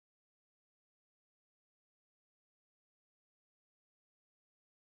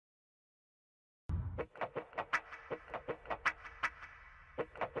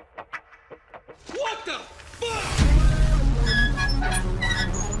What the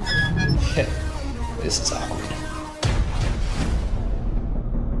fuck? This is awkward.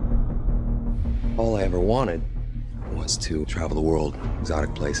 All I ever wanted was to travel the world,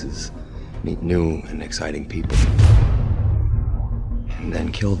 exotic places, meet new and exciting people, and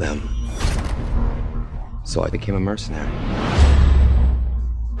then kill them. So I became a mercenary.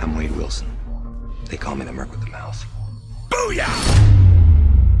 I'm Wade Wilson. They call me the Merc with the Mouth. Booyah!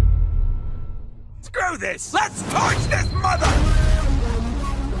 Screw this! Let's torch this mother!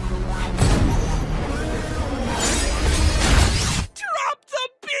 Drop the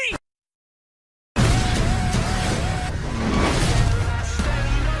beat!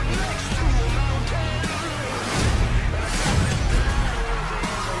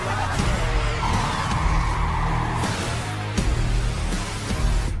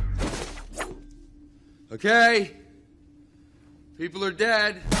 Okay. People are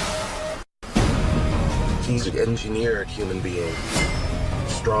dead. He's an engineered human being.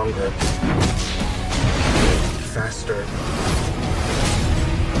 Stronger, faster,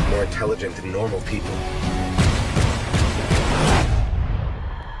 more intelligent than normal people.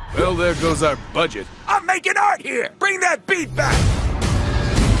 Well, there goes our budget. I'm making art here! Bring that beat back!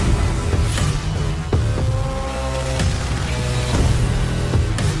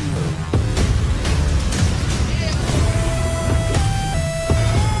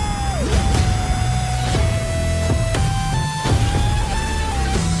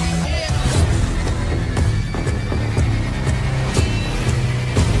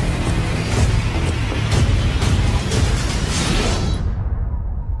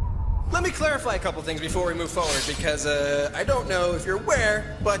 Let me clarify a couple things before we move forward, because I don't know if you're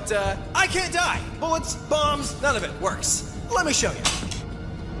aware, but I can't die. Bullets, bombs, none of it works. Let me show you.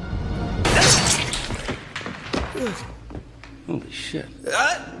 Holy shit.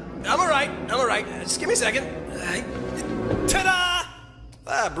 I'm alright, Just give me a second.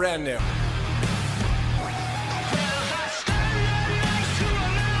 Ta-da! Brand new.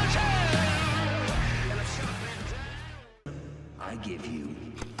 I give you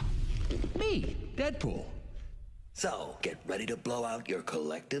me, Deadpool. So, get ready to blow out your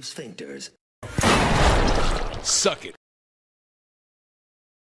collective sphincters. Suck it.